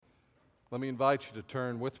Let me invite you to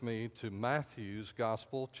turn with me to Matthew's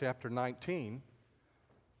Gospel, chapter 19,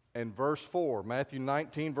 and verse 4. Matthew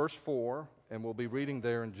 19, verse 4, and we'll be reading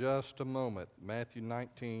there in just a moment. Matthew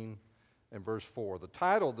 19 and verse 4. The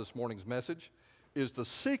title of this morning's message is The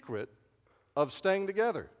Secret of Staying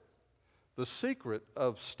Together. The Secret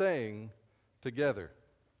of Staying Together.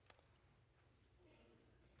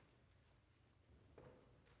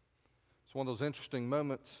 It's one of those interesting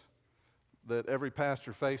moments that every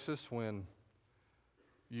pastor faces when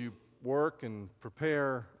you work and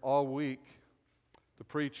prepare all week to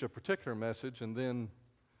preach a particular message, and then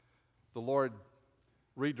the Lord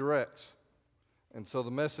redirects. And so the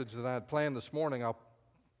message that I had planned this morning, I'll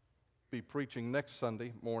be preaching next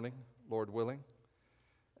Sunday morning, Lord willing.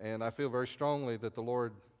 And I feel very strongly that the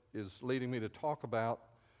Lord is leading me to talk about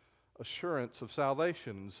assurance of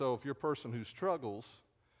salvation. And so if you're a person who struggles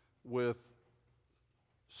with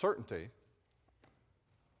certainty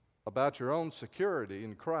about your own security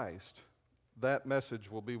in Christ, that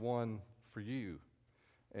message will be one for you.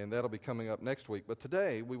 And that'll be coming up next week. But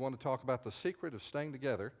today, we want to talk about the secret of staying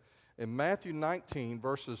together in Matthew 19,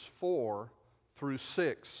 verses 4 through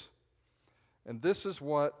 6. And this is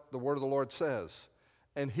what the word of the Lord says.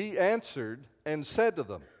 And he answered and said to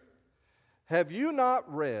them, "Have you not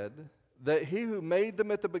read that he who made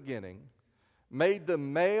them at the beginning made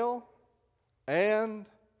them male and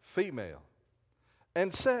female,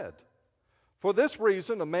 and said, 'For this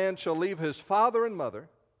reason a man shall leave his father and mother,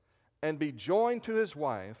 and be joined to his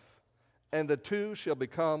wife, and the two shall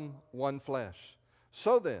become one flesh.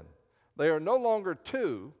 So then, they are no longer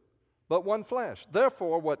two, but one flesh.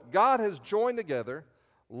 Therefore, what God has joined together,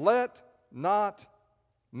 let not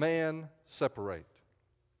man separate.'"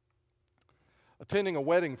 Attending a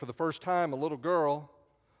wedding for the first time, a little girl,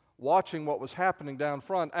 watching what was happening down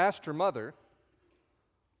front, asked her mother,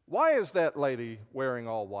 "Why is that lady wearing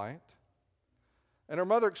all white?" And her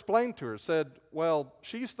mother explained to her, said, "Well,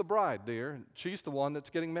 she's the bride, dear, and she's the one that's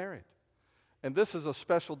getting married. And this is a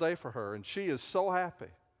special day for her, and she is so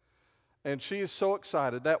happy. And she is so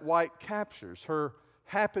excited. That white captures her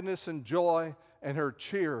happiness and joy and her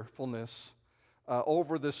cheerfulness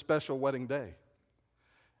over this special wedding day."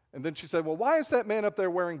 And then she said, "Well, why is that man up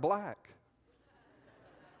there wearing black?"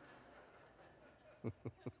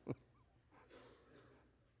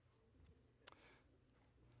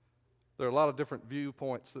 There are a lot of different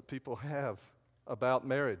viewpoints that people have about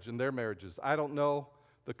marriage and their marriages. I don't know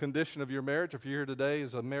the condition of your marriage. If you're here today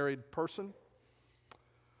as a married person,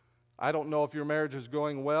 I don't know if your marriage is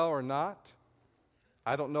going well or not.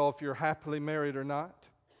 I don't know if you're happily married or not.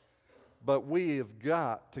 But we have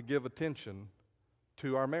got to give attention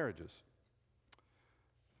to our marriages.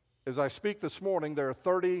 As I speak this morning, there are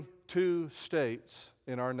 32 states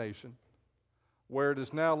in our nation where it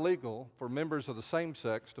is now legal for members of the same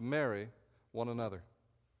sex to marry one another.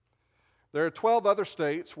 There are 12 other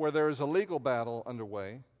states where there is a legal battle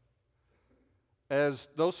underway, as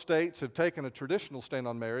those states have taken a traditional stand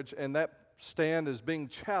on marriage, and that stand is being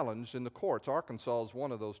challenged in the courts. Arkansas is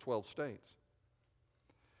one of those 12 states.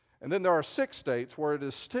 And then there are 6 states where it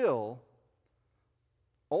is still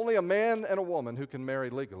only a man and a woman who can marry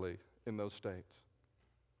legally in those states.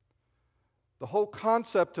 The whole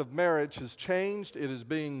concept of marriage has changed. It is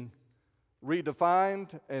being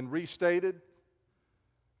redefined and restated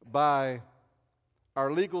by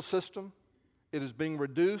our legal system. It is being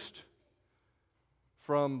reduced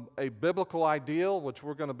from a biblical ideal, which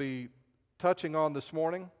we're going to be touching on this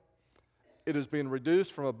morning. It is being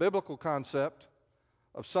reduced from a biblical concept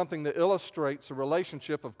of something that illustrates the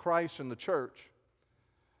relationship of Christ and the church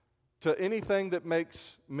to anything that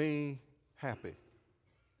makes me happy,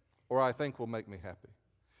 or I think will make me happy.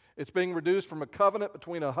 It's being reduced from a covenant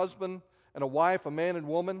between a husband and a wife, a man and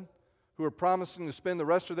woman, who are promising to spend the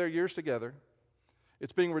rest of their years together.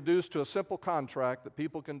 It's being reduced to a simple contract that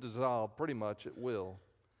people can dissolve pretty much at will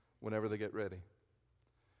whenever they get ready.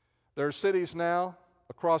 There are cities now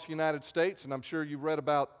across the United States, and I'm sure you've read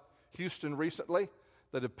about Houston recently,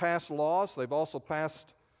 that have passed laws. They've also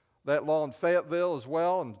passed that law in Fayetteville as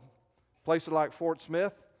well, and places like Fort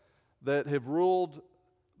Smith, that have ruled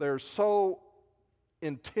they're so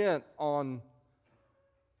intent on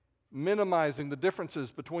minimizing the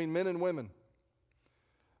differences between men and women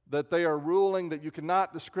that they are ruling that you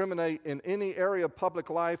cannot discriminate in any area of public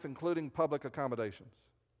life, including public accommodations.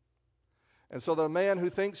 And so that a man who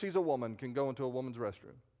thinks he's a woman can go into a woman's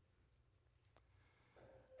restroom.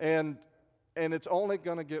 And it's only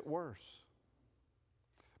going to get worse,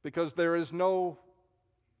 because there is no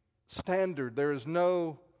standard, there is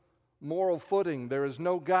no moral footing, there is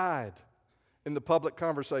no guide in the public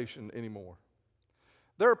conversation anymore.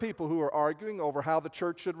 There are people who are arguing over how the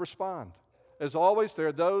church should respond. As always, there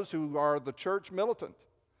are those who are the church militant,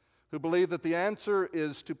 who believe that the answer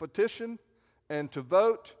is to petition and to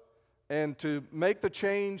vote and to make the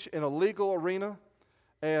change in a legal arena.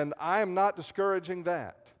 And I am not discouraging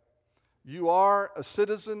that. You are a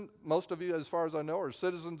citizen, most of you, as far as I know, are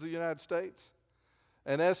citizens of the United States.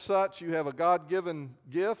 And as such, you have a God-given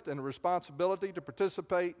gift and a responsibility to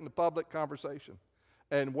participate in the public conversation.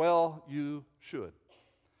 And well, you should.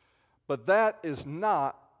 But that is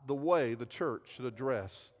not the way the church should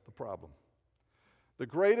address the problem. The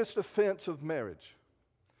greatest offense of marriage,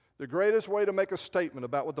 the greatest way to make a statement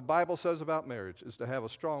about what the Bible says about marriage is to have a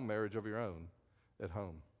strong marriage of your own at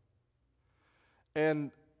home.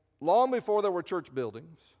 And long before there were church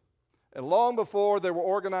buildings, and long before there were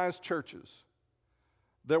organized churches,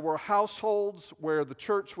 there were households where the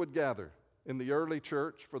church would gather in the early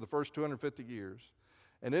church for the first 250 years.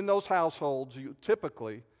 And in those households, you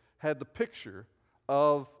typically had the picture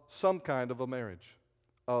of some kind of a marriage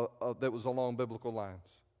that was along biblical lines.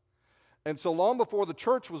 And so long before the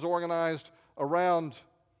church was organized around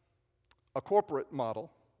a corporate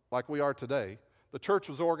model like we are today, the church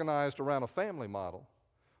was organized around a family model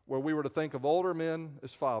where we were to think of older men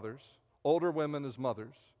as fathers, older women as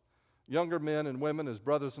mothers, younger men and women as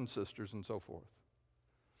brothers and sisters, and so forth.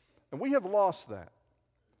 And we have lost that.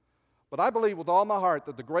 But I believe with all my heart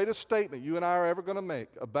that the greatest statement you and I are ever going to make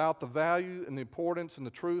about the value and the importance and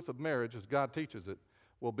the truth of marriage as God teaches it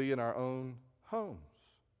will be in our own homes.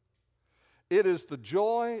 It is the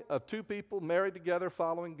joy of two people married together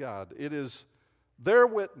following God. It is their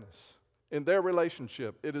witness in their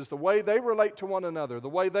relationship. It is the way they relate to one another, the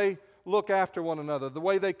way they look after one another, the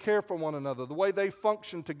way they care for one another, the way they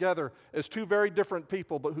function together as two very different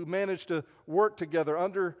people, but who manage to work together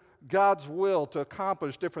under God's will to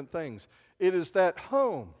accomplish different things. It is that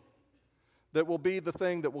home that will be the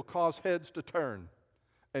thing that will cause heads to turn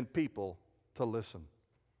and people to listen.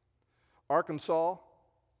 Arkansas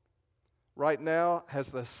right now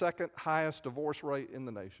has the second highest divorce rate in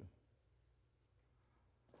the nation.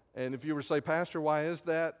 And if you were to say, Pastor, why is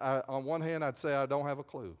that? On one hand, I'd say I don't have a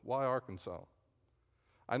clue. Why Arkansas?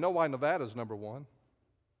 I know why Nevada's number one.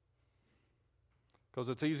 Because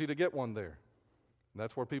it's easy to get one there. And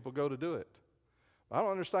that's where people go to do it. I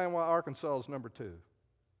don't understand why Arkansas is number two.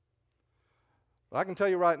 But I can tell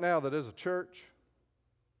you right now that as a church,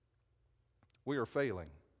 we are failing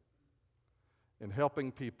in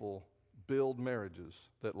helping people build marriages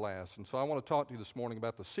that last. And so I want to talk to you this morning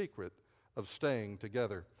about the secret of staying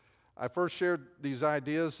together. I first shared these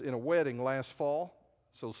ideas in a wedding last fall,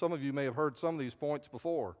 so some of you may have heard some of these points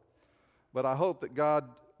before. But I hope that God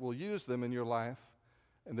will use them in your life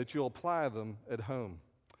and that you'll apply them at home.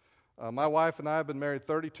 My wife and I have been married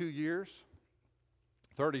 32 years.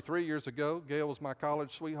 33 years ago, Gail was my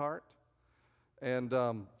college sweetheart. And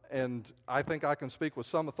I think I can speak with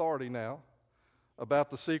some authority now about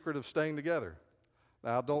the secret of staying together.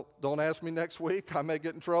 Now, don't ask me next week. I may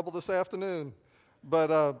get in trouble this afternoon.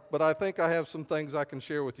 But I think I have some things I can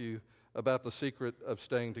share with you about the secret of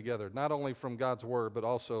staying together, not only from God's Word, but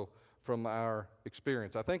also from our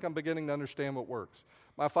experience. I think I'm beginning to understand what works.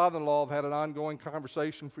 My father-in-law have had an ongoing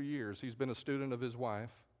conversation for years. He's been a student of his wife,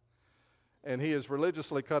 and he has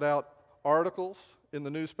religiously cut out articles in the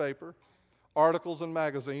newspaper, articles in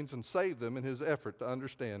magazines, and saved them in his effort to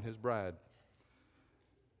understand his bride.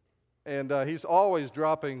 And he's always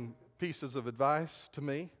dropping pieces of advice to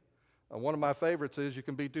me. One of my favorites is you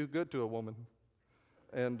can be too good to a woman.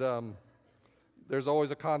 And there's always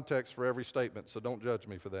a context for every statement, so don't judge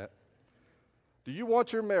me for that. Do you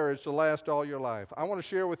want your marriage to last all your life? I want to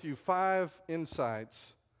share with you 5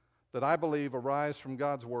 insights that I believe arise from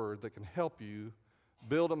God's Word that can help you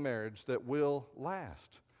build a marriage that will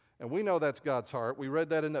last. And we know that's God's heart. We read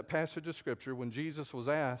that in that passage of Scripture when Jesus was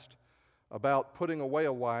asked about putting away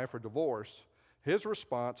a wife or divorce. His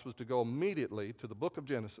response was to go immediately to the book of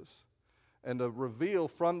Genesis and to reveal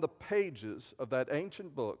from the pages of that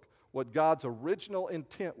ancient book what God's original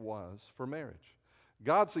intent was for marriage.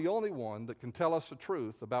 God's the only one that can tell us the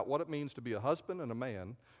truth about what it means to be a husband and a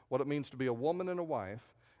man, what it means to be a woman and a wife,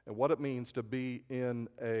 and what it means to be in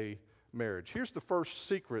a marriage. Here's the first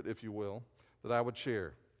secret, if you will, that I would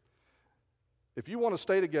share. If you want to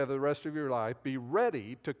stay together the rest of your life, be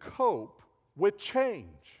ready to cope with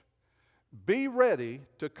change. Be ready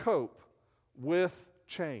to cope with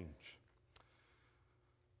change.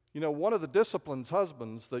 You know, one of the disciplines,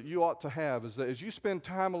 husbands, that you ought to have is that as you spend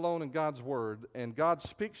time alone in God's Word and God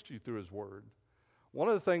speaks to you through His Word, one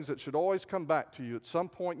of the things that should always come back to you at some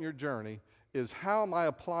point in your journey is how am I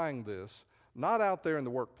applying this, not out there in the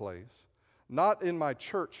workplace, not in my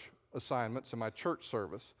church assignments in my church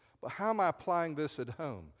service, but how am I applying this at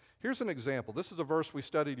home? Here's an example. This is a verse we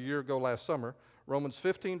studied a year ago last summer, Romans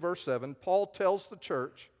 15, verse 7. Paul tells the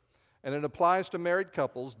church, and it applies to married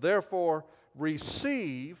couples, therefore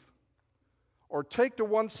receive or take to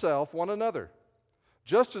oneself one another,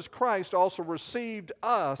 just as Christ also received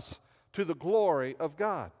us to the glory of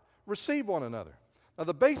God. Receive one another. Now,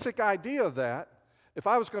 the basic idea of that, if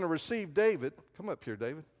I was going to receive David, come up here,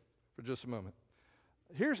 David, for just a moment.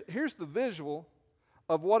 Here's the visual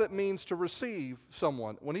of what it means to receive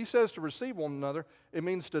someone. When he says to receive one another, it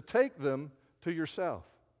means to take them to yourself.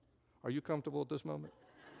 Are you comfortable at this moment?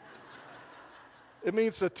 It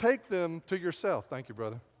means to take them to yourself. Thank you,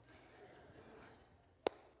 brother.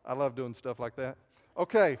 I love doing stuff like that.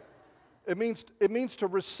 Okay. It means to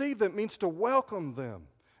receive them. It means to welcome them.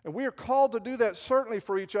 And we are called to do that certainly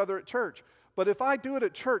for each other at church. But if I do it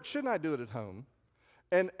at church, shouldn't I do it at home?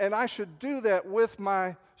 And I should do that with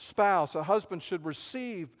my spouse. A husband should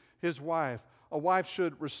receive his wife. A wife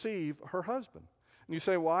should receive her husband. And you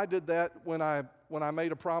say, well, I did that when I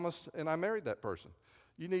made a promise and I married that person.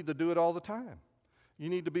 You need to do it all the time. You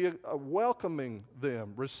need to be welcoming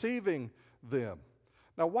them, receiving them.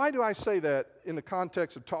 Now, why do I say that in the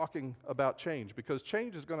context of talking about change? Because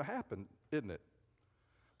change is going to happen, isn't it?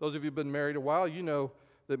 Those of you who have been married a while, you know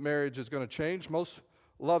that marriage is going to change. Most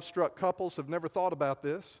love-struck couples have never thought about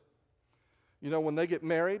this. You know, when they get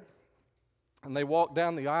married and they walk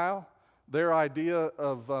down the aisle, their idea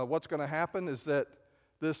of what's going to happen is that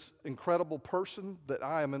this incredible person that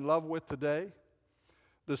I am in love with today,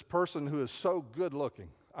 this person who is so good-looking,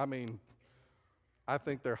 I mean, I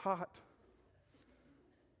think they're hot.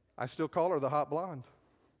 I still call her the hot blonde.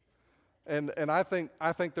 And I think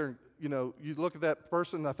they're, you know, you look at that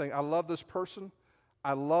person, I think, I love this person.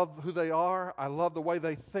 I love who they are. I love the way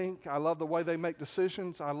they think. I love the way they make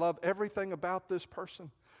decisions. I love everything about this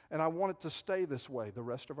person. And I want it to stay this way the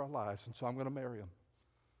rest of our lives, and so I'm going to marry them.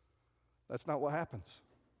 That's not what happens.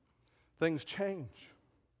 Things change.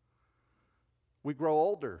 We grow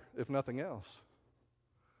older, if nothing else.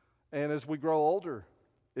 And as we grow older,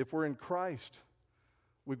 if we're in Christ,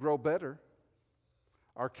 we grow better.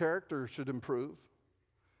 Our character should improve.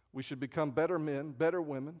 We should become better men, better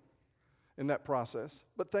women in that process.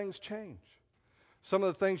 But things change. Some of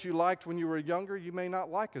the things you liked when you were younger, you may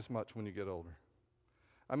not like as much when you get older.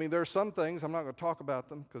 I mean, there are some things, I'm not going to talk about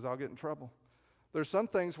them because I'll get in trouble. There's some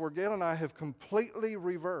things where Gail and I have completely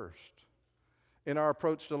reversed in our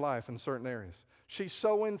approach to life in certain areas. She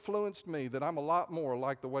so influenced me that I'm a lot more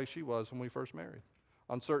like the way she was when we first married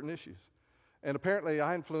on certain issues. And apparently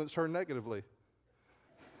I influenced her negatively.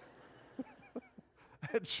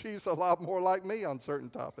 And she's a lot more like me on certain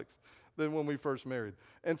topics than when we first married.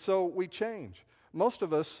 And so we change. Most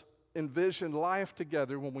of us envision life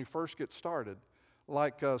together when we first get started,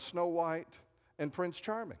 like Snow White and Prince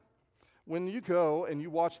Charming. When you go and you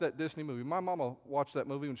watch that Disney movie, my mama watched that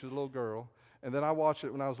movie when she was a little girl, and then I watched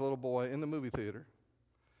it when I was a little boy in the movie theater.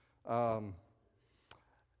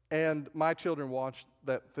 And my children watched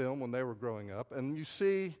that film when they were growing up, and you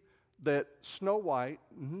see that Snow White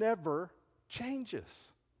never changes.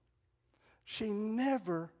 She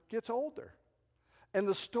never gets older. And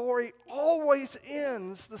the story always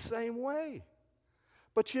ends the same way.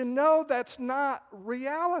 But you know that's not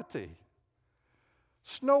reality.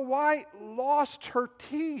 Snow White lost her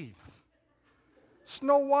teeth.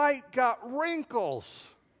 Snow White got wrinkles.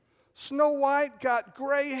 Snow White got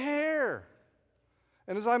gray hair.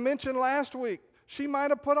 And as I mentioned last week, she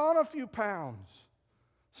might have put on a few pounds.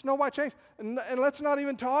 Snow White changed. And let's not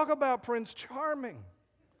even talk about Prince Charming.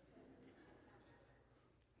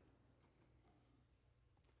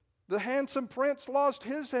 The handsome prince lost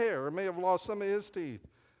his hair, or may have lost some of his teeth.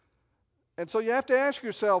 And so you have to ask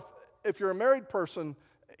yourself, if you're a married person,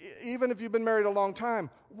 even if you've been married a long time,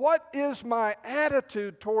 what is my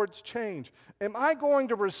attitude towards change? Am I going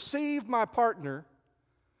to receive my partner,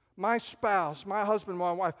 my spouse, my husband,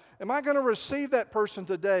 my wife, am I going to receive that person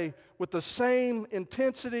today with the same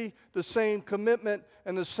intensity, the same commitment,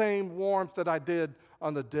 and the same warmth that I did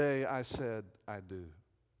on the day I said I do?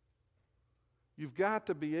 You've got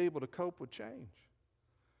to be able to cope with change.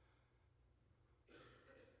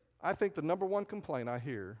 I think the number one complaint I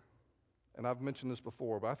hear, and I've mentioned this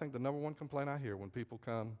before, but I think the number one complaint I hear when people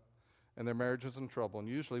come and their marriage is in trouble, and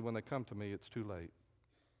usually when they come to me, it's too late.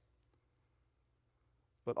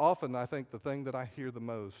 But often I think the thing that I hear the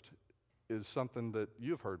most is something that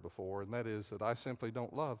you've heard before, and that is that I simply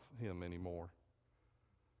don't love him anymore.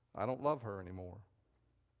 I don't love her anymore.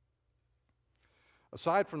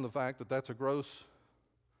 Aside from the fact that that's a gross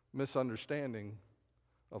misunderstanding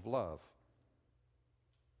of love.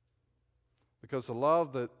 Because the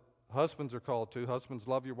love that husbands are called to. Husbands,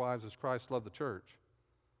 love your wives as Christ loved the church.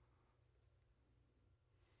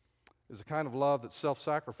 Is a kind of love that's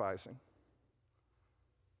self-sacrificing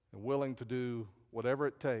and willing to do whatever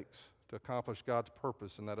it takes to accomplish God's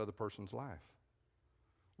purpose in that other person's life.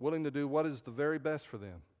 Willing to do what is the very best for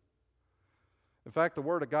them. In fact, the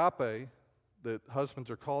word agape that husbands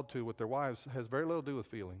are called to with their wives has very little to do with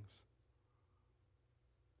feelings.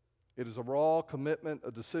 It is a raw commitment,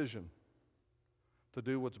 a decision to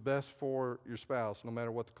do what's best for your spouse, no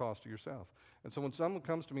matter what the cost to yourself. And so when someone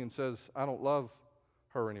comes to me and says, I don't love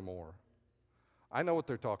her anymore, I know what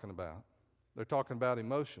they're talking about. They're talking about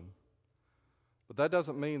emotion. But that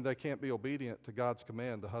doesn't mean they can't be obedient to God's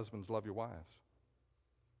command to husbands, love your wives.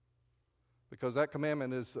 Because that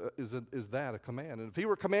commandment is a command. And if he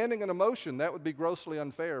were commanding an emotion, that would be grossly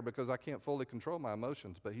unfair because I can't fully control my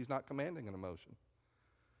emotions. But he's not commanding an emotion.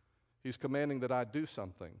 He's commanding that I do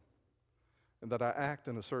something and that I act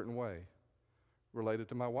in a certain way related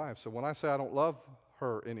to my wife. So when I say I don't love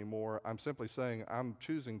her anymore, I'm simply saying I'm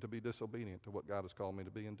choosing to be disobedient to what God has called me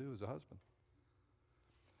to be and do as a husband.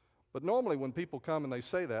 But normally when people come and they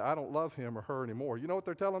say that, I don't love him or her anymore, you know what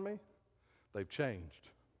they're telling me? They've changed.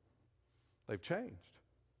 They've changed.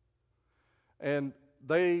 And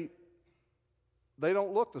they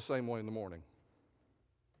don't look the same way in the morning.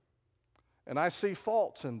 And I see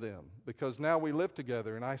faults in them because now we live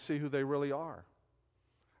together and I see who they really are.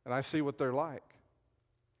 And I see what they're like.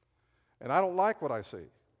 And I don't like what I see.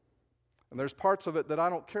 And there's parts of it that I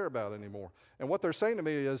don't care about anymore. And what they're saying to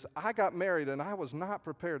me is, I got married and I was not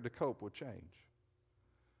prepared to cope with change.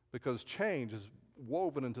 Because change is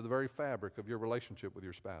woven into the very fabric of your relationship with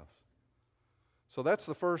your spouse. So that's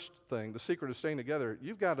the first thing, the secret of staying together.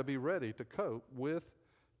 You've got to be ready to cope with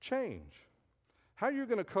change. How are you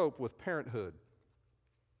going to cope with parenthood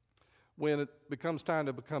when it becomes time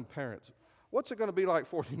to become parents? What's it going to be like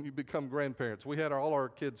for you when you become grandparents? We had all our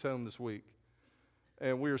kids home this week,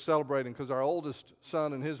 and we were celebrating because our oldest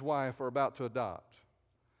son and his wife are about to adopt.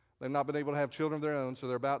 They've not been able to have children of their own, so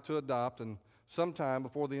they're about to adopt, and sometime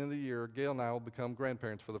before the end of the year, Gail and I will become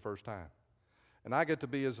grandparents for the first time. And I get to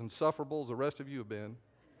be as insufferable as the rest of you have been,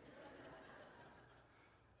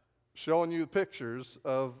 showing you pictures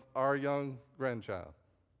of our young grandchild.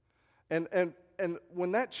 And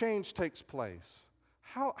when that change takes place,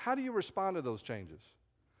 how do you respond to those changes?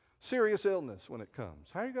 Serious illness when it comes.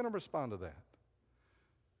 How are you going to respond to that?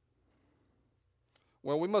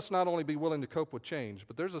 Well, we must not only be willing to cope with change,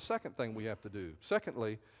 but there's a second thing we have to do.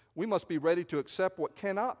 Secondly, we must be ready to accept what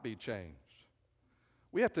cannot be changed.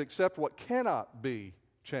 We have to accept what cannot be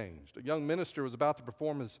changed. A young minister was about to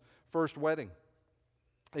perform his first wedding.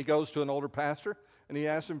 He goes to an older pastor, and he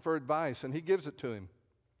asks him for advice, and he gives it to him.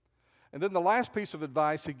 And then the last piece of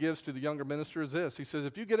advice he gives to the younger minister is this. He says,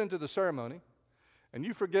 if you get into the ceremony and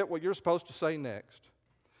you forget what you're supposed to say next,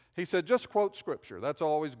 he said, just quote Scripture. That's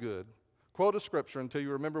always good. Quote a Scripture until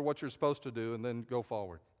you remember what you're supposed to do, and then go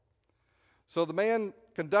forward. So the man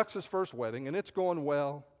conducts his first wedding, and it's going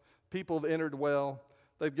well. People have entered well.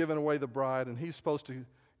 They've given away the bride, and he's supposed to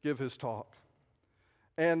give his talk.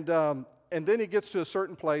 And then he gets to a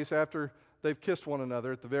certain place after they've kissed one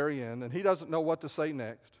another at the very end, and he doesn't know what to say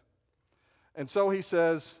next. And so he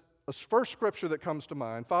says, the first scripture that comes to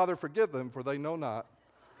mind, Father, forgive them, for they know not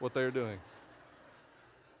what they're doing.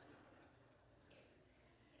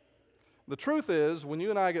 The truth is, when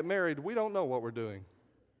you and I get married, we don't know what we're doing.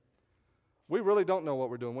 We really don't know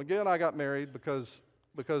what we're doing. When Gail and I got married, because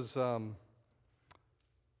I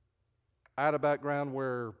had a background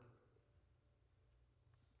where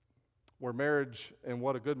marriage and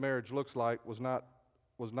what a good marriage looks like was not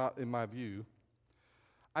in my view.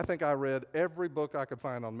 I think I read every book I could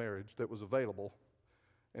find on marriage that was available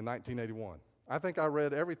in 1981. I think I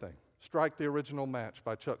read everything. Strike the Original Match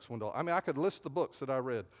by Chuck Swindoll. I mean, I could list the books that I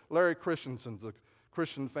read. Larry Christensen's The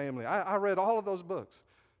Christian Family. I read all of those books.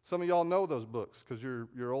 Some of y'all know those books because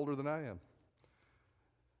you're older than I am.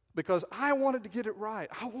 Because I wanted to get it right.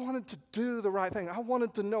 I wanted to do the right thing. I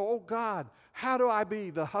wanted to know, oh God, how do I be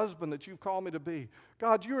the husband that you've called me to be?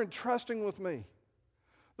 God, you're entrusting with me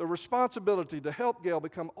the responsibility to help Gail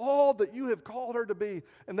become all that you have called her to be.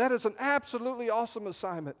 And that is an absolutely awesome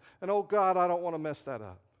assignment. And oh God, I don't want to mess that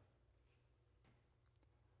up.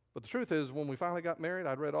 But the truth is, when we finally got married,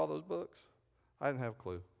 I'd read all those books. I didn't have a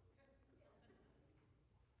clue.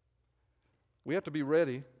 We have to be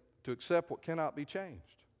ready to accept what cannot be changed.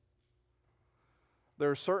 There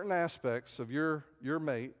are certain aspects of your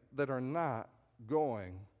mate that are not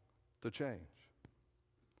going to change.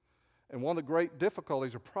 And one of the great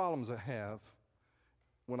difficulties or problems I have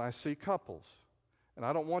when I see couples, and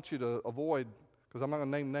I don't want you to avoid, because I'm not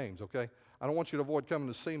going to name names, okay? I don't want you to avoid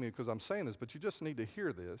coming to see me because I'm saying this, but you just need to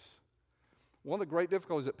hear this. One of the great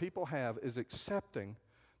difficulties that people have is accepting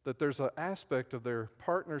that there's an aspect of their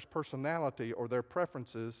partner's personality or their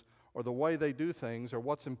preferences or the way they do things or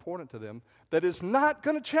what's important to them that is not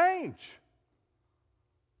going to change.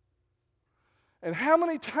 And how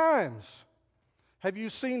many times have you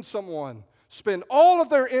seen someone spend all of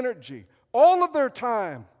their energy, all of their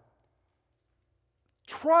time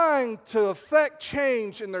trying to affect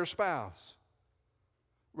change in their spouse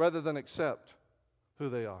rather than accept who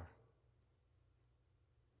they are?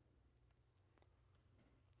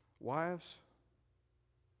 Wives,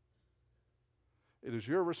 it is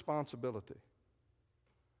your responsibility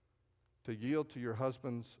to yield to your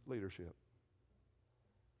husband's leadership.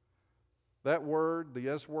 That word, the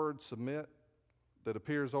S word, submit, that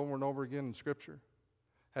appears over and over again in Scripture,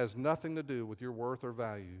 has nothing to do with your worth or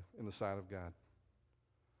value in the sight of God.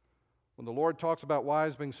 When the Lord talks about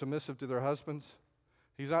wives being submissive to their husbands,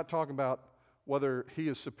 He's not talking about whether he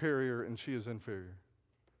is superior and she is inferior.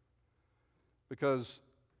 Because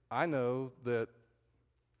I know that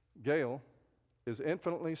Gail is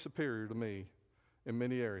infinitely superior to me in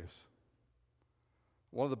many areas.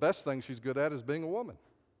 One of the best things she's good at is being a woman.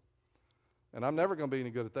 And I'm never going to be any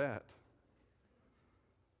good at that.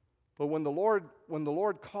 But when the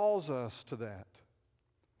Lord calls us to that,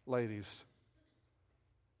 ladies,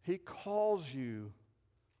 He calls you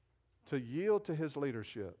to yield to His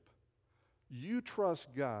leadership. You trust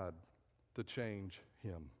God to change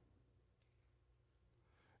him.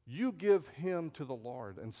 You give him to the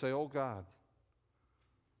Lord and say, oh God,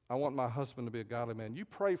 I want my husband to be a godly man. You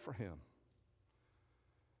pray for him.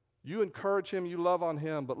 You encourage him, you love on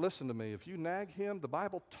him, but listen to me, if you nag him, the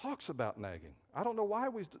Bible talks about nagging. I don't know why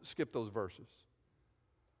we skip those verses.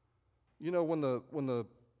 You know, when the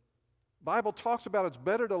Bible talks about it's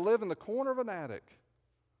better to live in the corner of an attic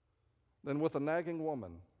than with a nagging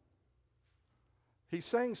woman, he's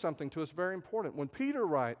saying something to us very important. When Peter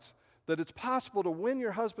writes that it's possible to win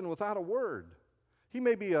your husband without a word, he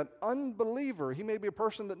may be an unbeliever, he may be a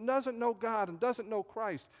person that doesn't know God and doesn't know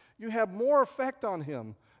Christ. You have more effect on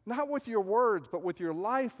him, not with your words, but with your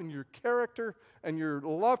life and your character and your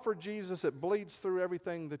love for Jesus that bleeds through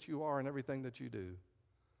everything that you are and everything that you do.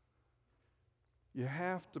 You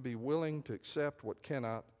have to be willing to accept what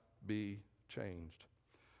cannot be changed.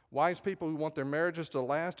 Wise people who want their marriages to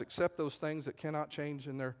last accept those things that cannot change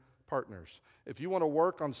in their partners. If you want to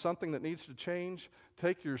work on something that needs to change,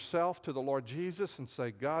 take yourself to the Lord Jesus and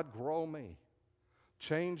say, God, grow me,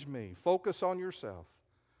 change me. Focus on yourself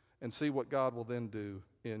and see what God will then do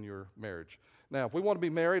in your marriage. Now, if we want to be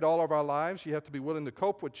married all of our lives, you have to be willing to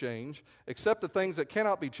cope with change, accept the things that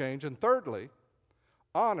cannot be changed, and thirdly,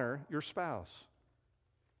 honor your spouse.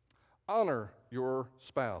 Honor your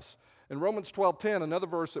spouse. In Romans 12:10, another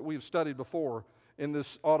verse that we've studied before in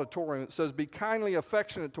this auditorium, it says, be kindly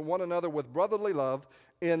affectionate to one another with brotherly love,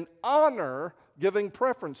 in honor, giving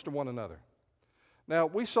preference to one another. Now,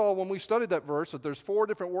 we saw when we studied that verse that there's 4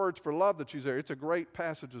 different words for love that's used there. It's a great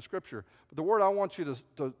passage of Scripture. But the word I want you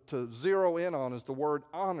to zero in on is the word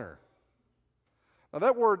honor. Now,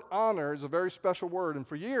 that word honor is a very special word, and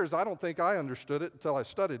for years I don't think I understood it until I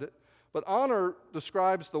studied it. But honor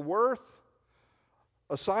describes the worth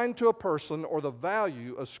assigned to a person or the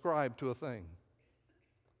value ascribed to a thing.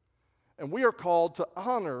 And we are called to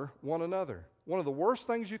honor one another. One of the worst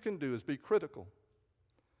things you can do is be critical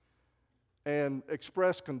and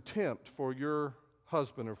express contempt for your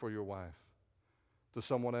husband or for your wife to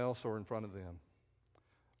someone else or in front of them.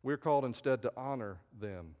 We're called instead to honor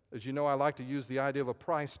them. As you know, I like to use the idea of a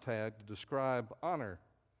price tag to describe honor,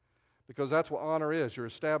 because that's what honor is. You're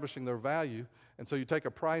establishing their value, and so you take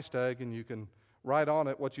a price tag and you can write on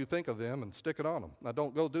it what you think of them and stick it on them. Now,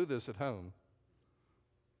 don't go do this at home.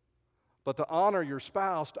 But to honor your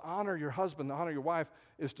spouse, to honor your husband, to honor your wife,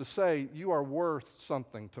 is to say, you are worth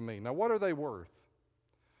something to me. Now, what are they worth?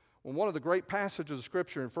 Well, one of the great passages of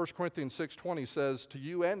Scripture in 1 Corinthians 6:20 says, to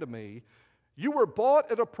you and to me, you were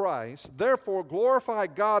bought at a price, therefore glorify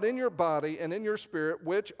God in your body and in your spirit,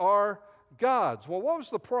 which are God's. Well, what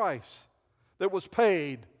was the price that was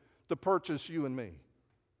paid to purchase you and me?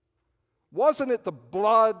 Wasn't it the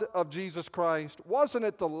blood of Jesus Christ? Wasn't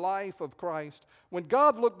it the life of Christ? When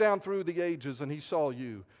God looked down through the ages and He saw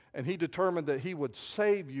you, and He determined that He would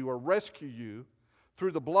save you or rescue you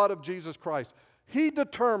through the blood of Jesus Christ, He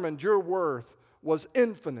determined your worth was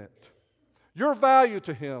infinite. Your value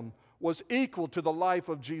to Him was equal to the life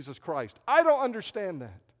of Jesus Christ. I don't understand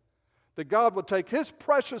that God would take His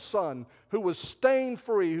precious Son, who was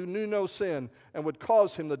stain-free, who knew no sin, and would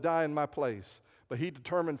cause Him to die in my place. But He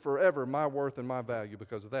determined forever my worth and my value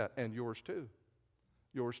because of that, and yours too.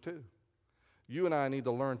 Yours too. You and I need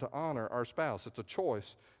to learn to honor our spouse. It's a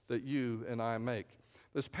choice that you and I make.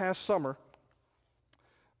 This past summer,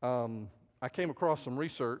 I came across some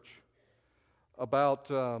research about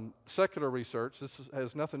secular research. This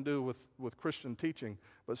has nothing to do with Christian teaching,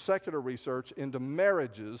 but secular research into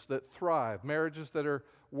marriages that thrive, marriages that are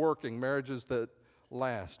working, marriages that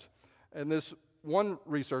last. And this one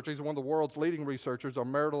researcher, he's one of the world's leading researchers on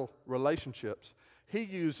marital relationships. He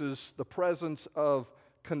uses the presence of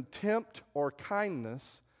contempt or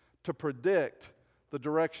kindness to predict the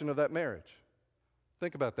direction of that marriage.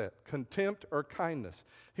 Think about that. Contempt or kindness.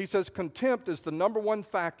 He says contempt is the number one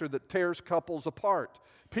factor that tears couples apart.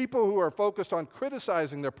 People who are focused on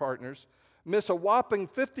criticizing their partners miss a whopping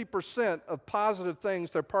 50% of positive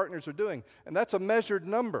things their partners are doing. And that's a measured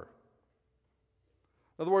number.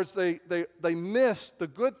 In other words, they miss the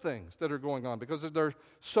good things that are going on because they're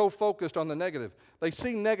so focused on the negative. They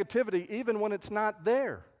see negativity even when it's not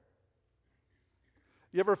there.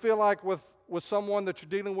 You ever feel like with someone that you're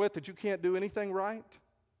dealing with that you can't do anything right?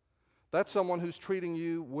 That's someone who's treating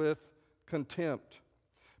you with contempt.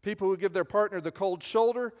 People who give their partner the cold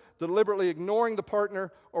shoulder, deliberately ignoring the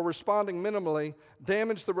partner, or responding minimally,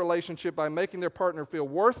 damage the relationship by making their partner feel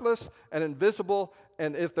worthless and invisible,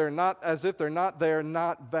 and if they're not there,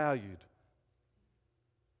 not valued.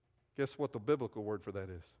 Guess what the biblical word for that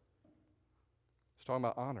is? It's talking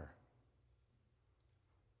about honor.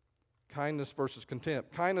 Kindness versus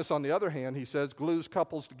contempt. Kindness, on the other hand, he says, glues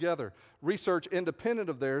couples together. Research independent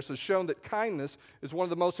of theirs has shown that kindness is one of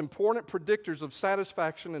the most important predictors of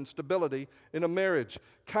satisfaction and stability in a marriage.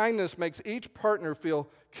 Kindness makes each partner feel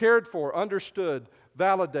cared for, understood,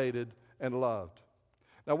 validated, and loved.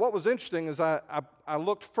 Now, what was interesting is I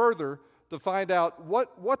looked further to find out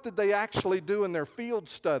what did they actually do in their field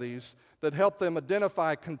studies that helped them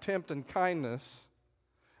identify contempt and kindness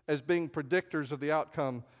as being predictors of the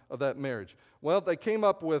outcome of that marriage. Well, they came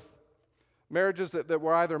up with marriages that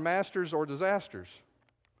were either masters or disasters.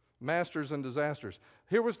 Masters and disasters.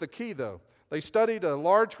 Here was the key, though. They studied a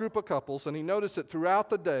large group of couples, and he noticed that throughout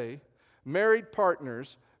the day, married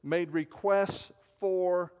partners made requests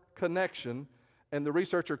for connection, and the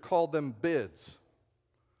researcher called them bids.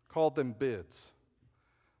 Called them bids.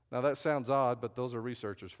 Now, that sounds odd, but those are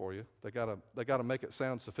researchers for you. They gotta make it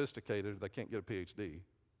sound sophisticated, or they can't get a PhD.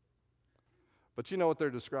 But you know what they're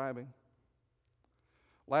describing?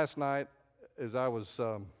 Last night, as I was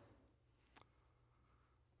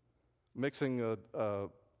mixing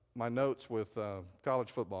my notes with college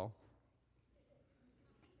football,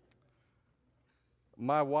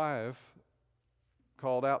 my wife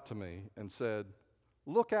called out to me and said,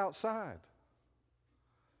 "Look outside.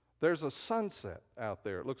 There's a sunset out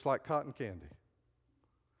there. It looks like cotton candy."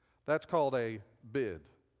 That's called a bid.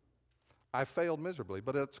 I failed miserably,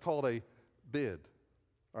 but it's called a bid,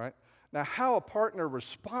 all right? Now, how a partner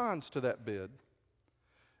responds to that bid,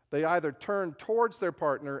 they either turn towards their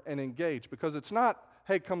partner and engage, because it's not,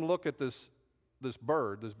 hey, come look at this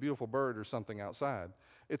bird, this beautiful bird or something outside.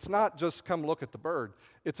 It's not just come look at the bird.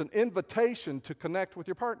 It's an invitation to connect with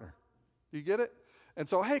your partner. You get it? And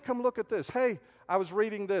so, hey, come look at this. Hey, I was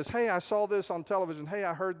reading this. Hey, I saw this on television. Hey,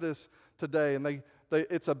 I heard this today. And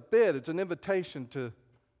it's a bid. It's an invitation to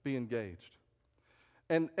be engaged.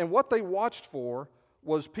 And what they watched for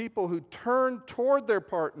was people who turned toward their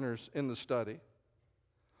partners in the study,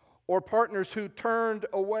 or partners who turned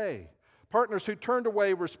away. Partners who turned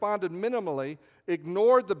away responded minimally,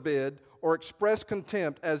 ignored the bid, or expressed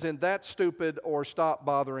contempt, as in, "That's stupid," or "Stop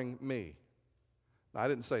bothering me." Now, I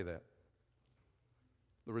didn't say that.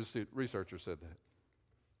 The researcher said that.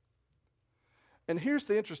 And here's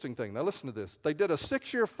the interesting thing. Now listen to this. They did a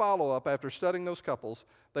 6-year follow-up after studying those couples.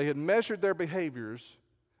 They had measured their behaviors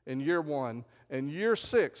in year 1. And year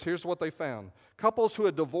 6, here's what they found. Couples who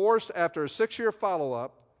had divorced after a 6-year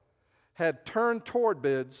follow-up had turned toward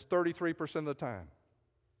bids 33% of the time.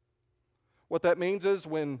 What that means is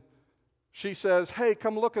when she says, "Hey,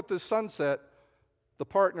 come look at this sunset," the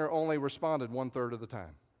partner only responded 1/3 of the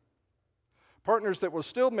time. Partners that were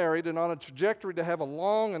still married and on a trajectory to have a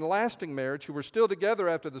long and lasting marriage, who were still together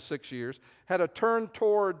after the 6 years, had a turn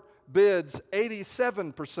toward bids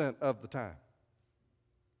 87% of the time.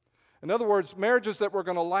 In other words, marriages that were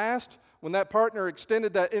going to last, when that partner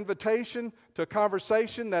extended that invitation to a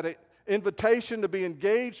conversation, that invitation to be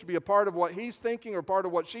engaged, to be a part of what he's thinking or part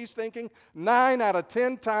of what she's thinking, 9 out of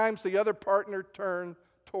 10 times the other partner turned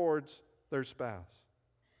towards their spouse.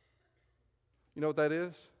 You know what that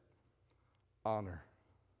is? Honor.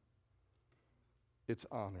 It's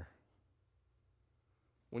honor.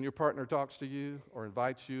 When your partner talks to you or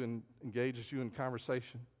invites you and engages you in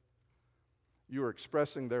conversation, you are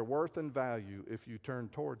expressing their worth and value if you turn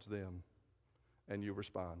towards them and you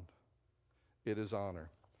respond. It is honor.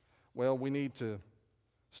 Well, we need to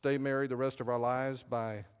stay married the rest of our lives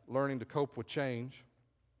by learning to cope with change,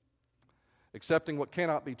 accepting what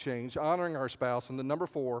cannot be changed, honoring our spouse, and then number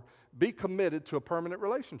 4, be committed to a permanent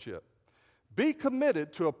relationship. Be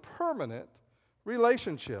committed to a permanent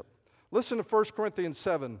relationship. Listen to 1 Corinthians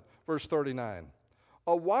 7, verse 39.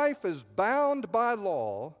 A wife is bound by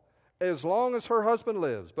law as long as her husband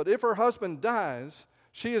lives, but if her husband dies,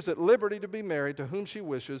 she is at liberty to be married to whom she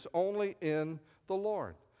wishes, only in the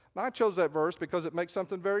Lord. Now, I chose that verse because it makes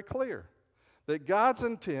something very clear, that God's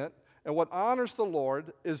intent and what honors the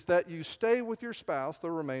Lord is that you stay with your spouse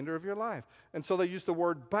the remainder of your life. And so they use the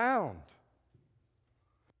word bound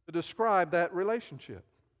to describe that relationship.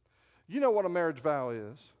 You know what a marriage vow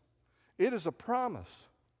is? It is a promise.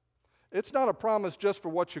 It's not a promise just for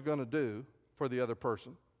what you're going to do for the other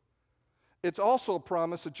person. It's also a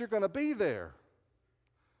promise that you're going to be there.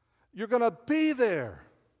 You're going to be there.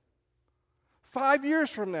 5 years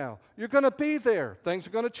from now, you're going to be there. Things are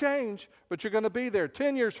going to change, but you're going to be there.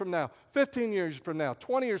 10 years from now, 15 years from now,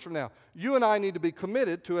 20 years from now, you and I need to be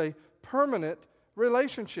committed to a permanent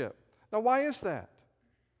relationship. Now, why is that?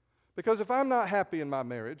 Because if I'm not happy in my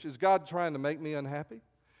marriage, is God trying to make me unhappy?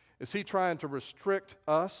 Is He trying to restrict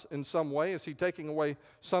us in some way? Is He taking away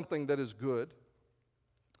something that is good?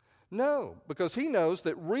 No, because He knows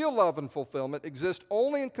that real love and fulfillment exist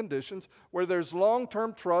only in conditions where there's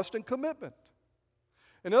long-term trust and commitment.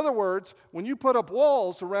 In other words, when you put up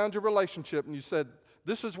walls around your relationship and you said,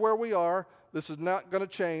 this is where we are, this is not going to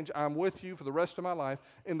change, I'm with you for the rest of my life,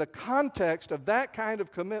 in the context of that kind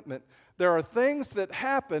of commitment, there are things that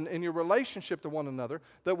happen in your relationship to one another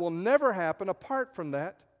that will never happen apart from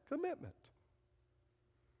that commitment.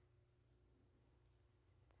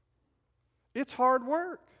 It's hard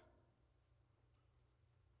work.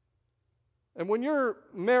 And when you're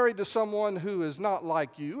married to someone who is not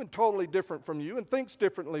like you and totally different from you and thinks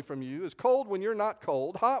differently from you, is cold when you're not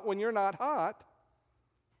cold, hot when you're not hot,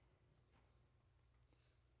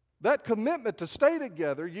 that commitment to stay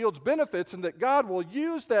together yields benefits in that God will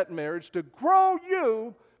use that marriage to grow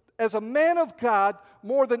you as a man of God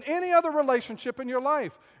more than any other relationship in your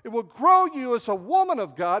life. It will grow you as a woman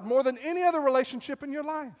of God more than any other relationship in your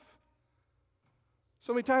life.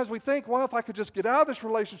 So many times we think, well, if I could just get out of this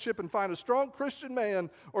relationship and find a strong Christian man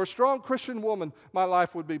or a strong Christian woman, my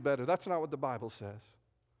life would be better. That's not what the Bible says.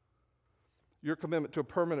 Your commitment to a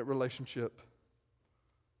permanent relationship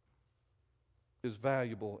is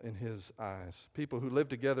valuable in His eyes. People who live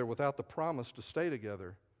together without the promise to stay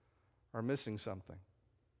together are missing something.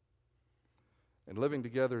 And living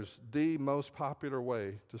together is the most popular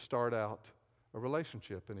way to start out a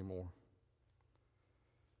relationship anymore.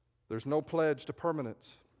 There's no pledge to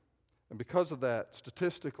permanence. And because of that,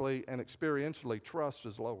 statistically and experientially, trust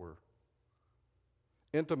is lower.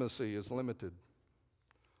 Intimacy is limited.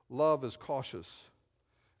 Love is cautious.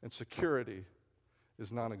 And security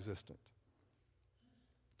is non-existent.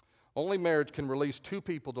 Only marriage can release two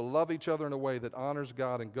people to love each other in a way that honors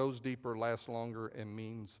God and goes deeper, lasts longer, and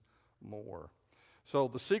means more. So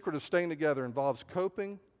the secret of staying together involves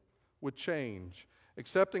coping with change,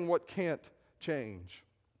 accepting what can't change,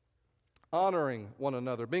 honoring one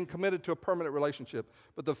another, being committed to a permanent relationship.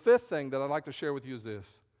 But the fifth thing that I'd like to share with you is this.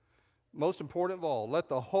 Most important of all, let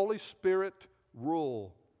the Holy Spirit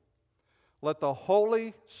rule. Let the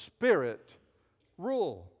Holy Spirit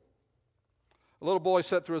rule. A little boy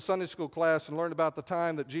sat through a Sunday school class and learned about the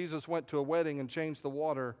time that Jesus went to a wedding and changed the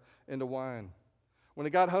water into wine. When he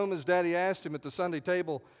got home, his daddy asked him at the Sunday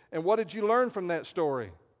table, "And what did you learn from that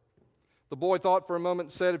story?" The boy thought for a moment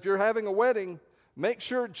and said, "If you're having a wedding, make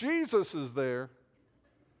sure Jesus is there."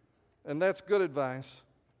 And that's good advice.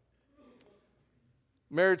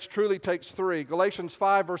 Marriage truly takes three. Galatians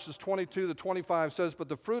 5 verses 22 to 25 says, "But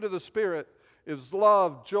the fruit of the Spirit is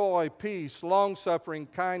love, joy, peace, long-suffering,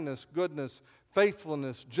 kindness, goodness,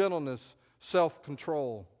 faithfulness, gentleness,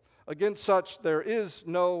 self-control. Against such there is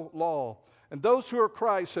no law. And those who are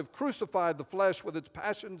Christ have crucified the flesh with its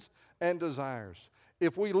passions and desires.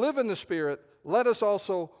 If we live in the Spirit, let us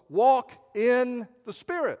also walk in the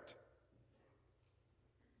Spirit."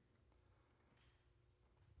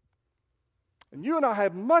 And you and I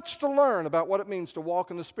have much to learn about what it means to walk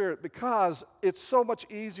in the Spirit, because it's so much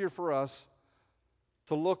easier for us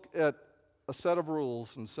to look at a set of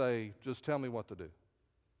rules and say, just tell me what to do.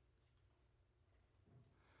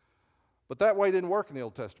 But that way didn't work in the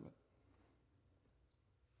Old Testament.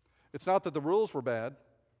 It's not that the rules were bad.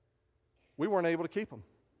 We weren't able to keep them.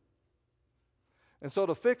 And so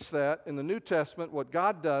to fix that, in the New Testament, what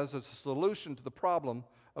God does is a solution to the problem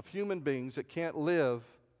of human beings that can't live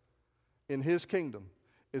in His kingdom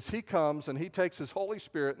is He comes and He takes His Holy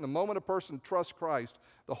Spirit, and the moment a person trusts Christ,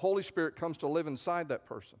 the Holy Spirit comes to live inside that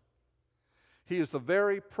person. He is the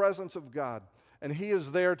very presence of God, and He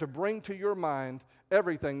is there to bring to your mind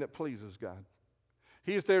everything that pleases God.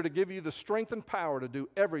 He is there to give you the strength and power to do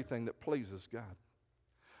everything that pleases God.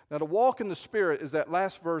 Now, to walk in the Spirit, is that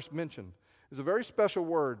last verse mentioned, is a very special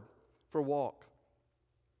word for walk.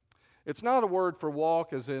 It's not a word for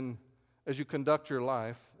walk as in as you conduct your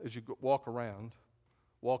life, as you walk around,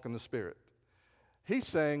 walk in the Spirit. He's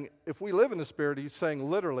saying, if we live in the Spirit, He's saying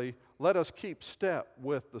literally, let us keep step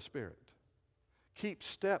with the Spirit. Keep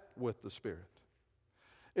step with the Spirit.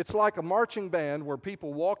 It's like a marching band where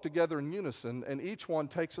people walk together in unison and each one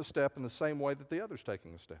takes a step in the same way that the other's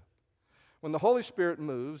taking a step. When the Holy Spirit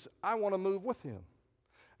moves, I want to move with Him.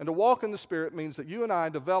 And to walk in the Spirit means that you and I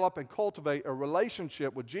develop and cultivate a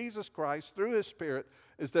relationship with Jesus Christ through His Spirit,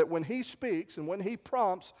 is that when He speaks and when He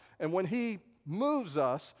prompts and when He moves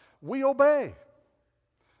us, we obey.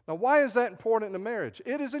 Now, why is that important in a marriage?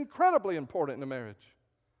 It is incredibly important in a marriage.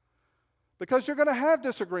 Because you're going to have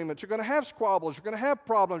disagreements, you're going to have squabbles, you're going to have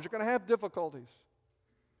problems, you're going to have difficulties.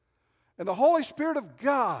 And the Holy Spirit of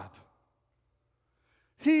God,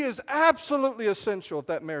 He is absolutely essential if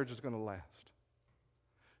that marriage is going to last.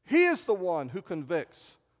 He is the one who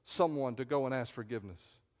convicts someone to go and ask forgiveness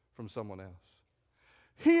from someone else.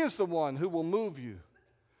 He is the one who will move you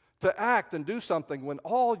to act and do something when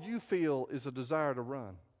all you feel is a desire to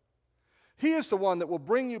run. He is the one that will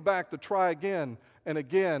bring you back to try again and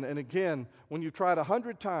again and again when you've tried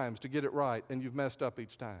 100 times to get it right and you've messed up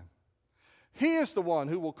each time. He is the one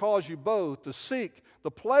who will cause you both to seek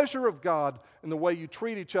the pleasure of God in the way you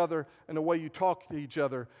treat each other and the way you talk to each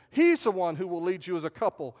other. He's the one who will lead you as a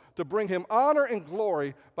couple to bring Him honor and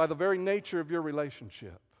glory by the very nature of your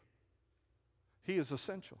relationship. He is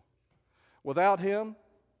essential. Without Him,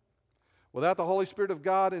 without the Holy Spirit of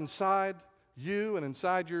God inside you and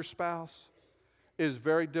inside your spouse, it is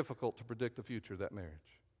very difficult to predict the future of that marriage.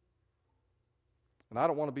 And I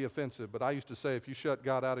don't want to be offensive, but I used to say if you shut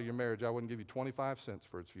God out of your marriage, I wouldn't give you 25 cents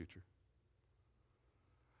for its future.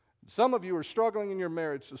 Some of you are struggling in your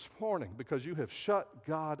marriage this morning because you have shut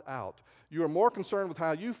God out. You are more concerned with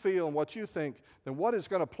how you feel and what you think than what is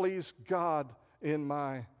going to please God in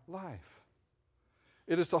my life.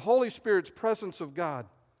 It is the Holy Spirit's presence of God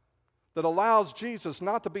that allows Jesus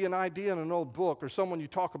not to be an idea in an old book or someone you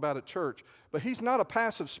talk about at church, but He's not a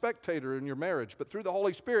passive spectator in your marriage, but through the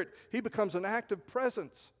Holy Spirit, He becomes an active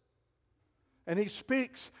presence. And He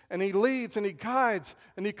speaks, and He leads, and He guides,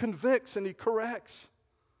 and He convicts, and He corrects.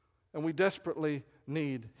 And we desperately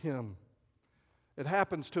need Him. It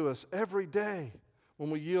happens to us every day when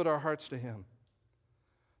we yield our hearts to Him.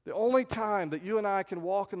 The only time that you and I can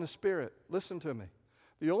walk in the Spirit, listen to me,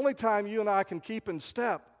 the only time you and I can keep in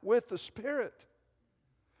step with the Spirit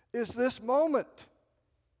is this moment.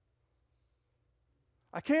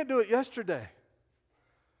 I can't do it yesterday.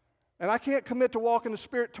 And I can't commit to walk in the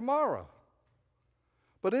Spirit tomorrow.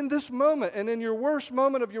 But in this moment, and in your worst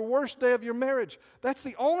moment of your worst day of your marriage, that's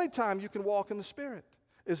the only time you can walk in the Spirit,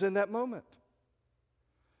 is in that moment.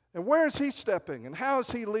 And where is He stepping? And how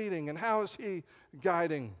is He leading? And how is He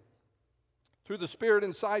guiding? Through the Spirit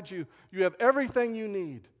inside you, you have everything you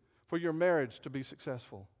need for your marriage to be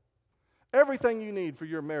successful. Everything you need for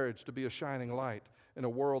your marriage to be a shining light in a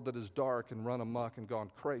world that is dark and run amok and gone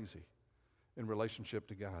crazy in relationship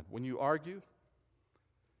to God. When you argue,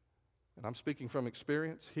 and I'm speaking from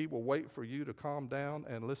experience, He will wait for you to calm down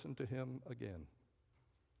and listen to Him again.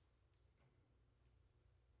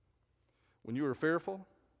 When you are fearful,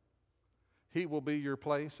 He will be your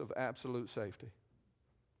place of absolute safety.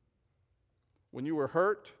 When you are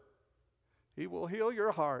hurt, He will heal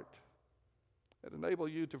your heart and enable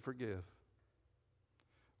you to forgive.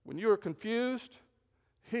 When you are confused,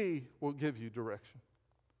 He will give you direction.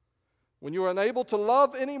 When you are unable to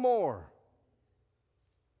love anymore,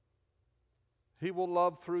 He will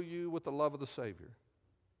love through you with the love of the Savior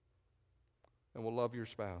and will love your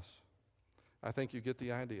spouse. I think you get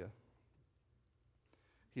the idea.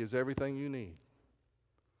 He is everything you need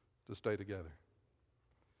to stay together.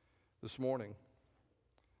 This morning,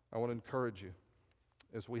 I want to encourage you,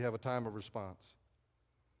 as we have a time of response,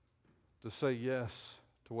 to say yes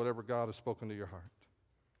to whatever God has spoken to your heart.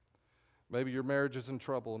 Maybe your marriage is in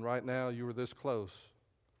trouble, and right now you are this close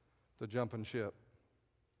to jumping ship.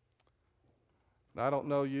 And I don't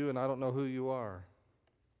know you, and I don't know who you are,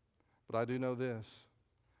 but I do know this.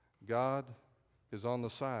 God is on the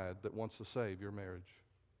side that wants to save your marriage.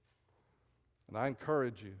 And I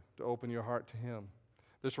encourage you to open your heart to Him.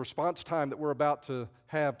 This response time that we're about to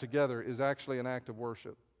have together is actually an act of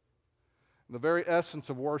worship. The very essence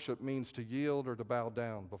of worship means to yield or to bow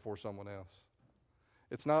down before someone else.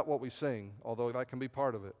 It's not what we sing, although that can be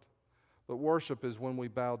part of it. But worship is when we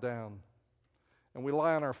bow down and we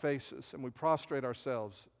lie on our faces and we prostrate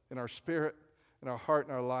ourselves in our spirit, in our heart,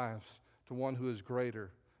 and our lives to one who is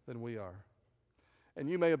greater than we are. And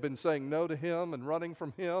you may have been saying no to him and running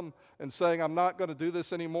from him and saying, I'm not going to do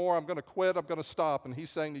this anymore, I'm going to quit, I'm going to stop. And he's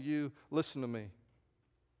saying to you, listen to me.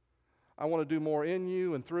 I want to do more in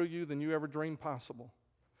you and through you than you ever dreamed possible.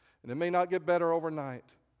 And it may not get better overnight,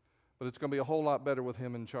 but it's going to be a whole lot better with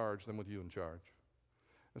him in charge than with you in charge.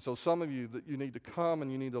 And so some of you, that you need to come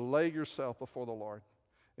and you need to lay yourself before the Lord.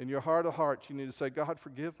 In your heart of hearts, you need to say, God,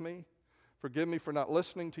 forgive me. Forgive me for not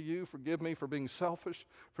listening to you. Forgive me for being selfish.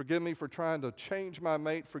 Forgive me for trying to change my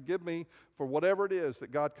mate. Forgive me for whatever it is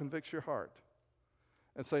that God convicts your heart.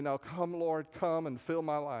 And say, now come, Lord, come and fill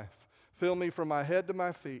my life. Fill me from my head to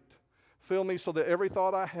my feet. Fill me so that every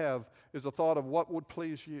thought I have is a thought of what would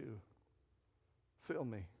please you. Fill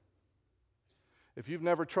me. If you've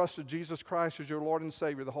never trusted Jesus Christ as your Lord and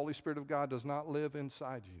Savior, the Holy Spirit of God does not live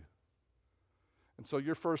inside you. And so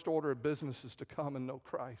your first order of business is to come and know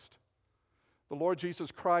Christ. The Lord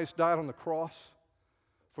Jesus Christ died on the cross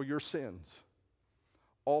for your sins,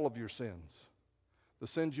 all of your sins. The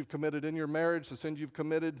sins you've committed in your marriage, the sins you've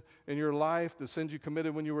committed in your life, the sins you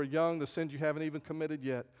committed when you were young, the sins you haven't even committed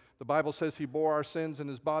yet. The Bible says he bore our sins in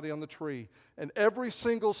his body on the tree. And every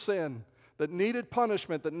single sin that needed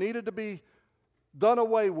punishment, that needed to be done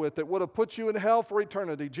away with, that would have put you in hell for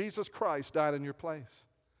eternity, Jesus Christ died in your place.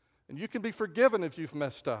 And you can be forgiven if you've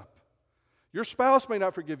messed up. Your spouse may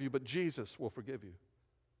not forgive you, but Jesus will forgive you.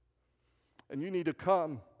 And you need to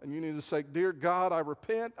come and you need to say, dear God, I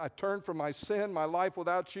repent. I turn from my sin, my life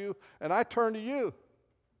without you, and I turn to you.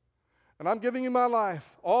 And I'm giving you my life,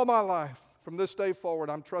 all my life. From this day forward,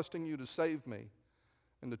 I'm trusting you to save me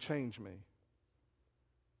and to change me.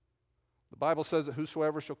 The Bible says that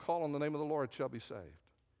whosoever shall call on the name of the Lord shall be saved.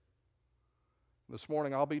 This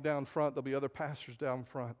morning, I'll be down front. There'll be other pastors down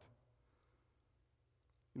front.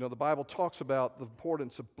 You know, the Bible talks about the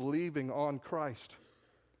importance of believing on Christ.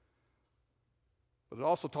 But it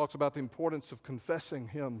also talks about the importance of confessing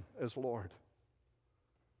him as Lord.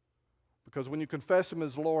 Because when you confess him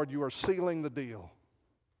as Lord, you are sealing the deal.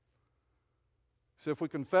 So if we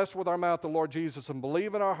confess with our mouth the Lord Jesus and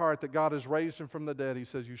believe in our heart that God has raised him from the dead, he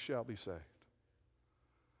says, you shall be saved.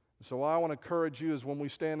 So what I want to encourage you is when we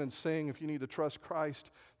stand and sing, if you need to trust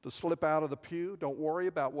Christ, to slip out of the pew. Don't worry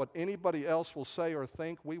about what anybody else will say or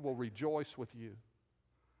think. We will rejoice with you.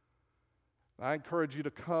 I encourage you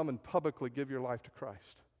to come and publicly give your life to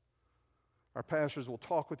Christ. Our pastors will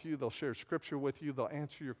talk with you. They'll share Scripture with you. They'll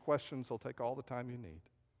answer your questions. They'll take all the time you need.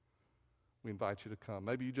 We invite you to come.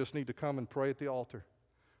 Maybe you just need to come and pray at the altar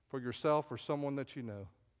for yourself or someone that you know.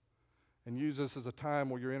 And use this as a time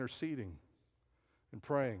where you're interceding and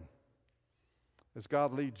praying. As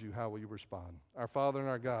God leads you, how will you respond? Our Father and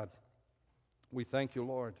our God, we thank you,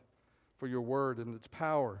 Lord, for your word and its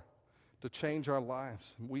power to change our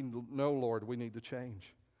lives. We know, Lord, we need to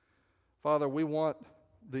change. Father, we want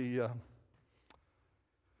the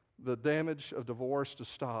damage of divorce to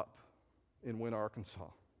stop in Wynne, Arkansas.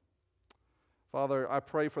 Father, I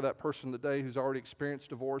pray for that person today who's already experienced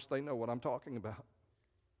divorce. They know what I'm talking about.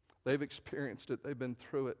 They've experienced it. They've been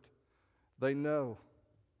through it. They know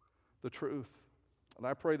the truth. And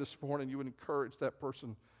I pray this morning you would encourage that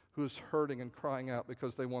person who's hurting and crying out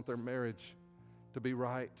because they want their marriage to be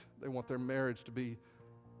right. They want their marriage to be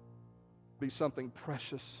something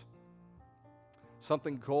precious,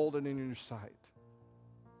 something golden in your sight.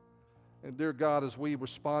 And dear God, as we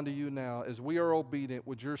respond to you now, as we are obedient,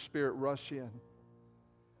 would your Spirit rush in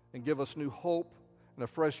and give us new hope and a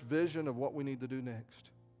fresh vision of what we need to do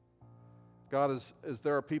next. God, as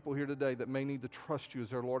there are people here today that may need to trust you as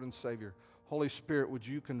their Lord and Savior, Holy Spirit, would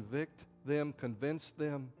you convict them, convince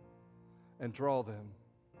them, and draw them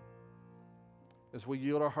as we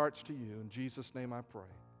yield our hearts to you. In Jesus' name I pray.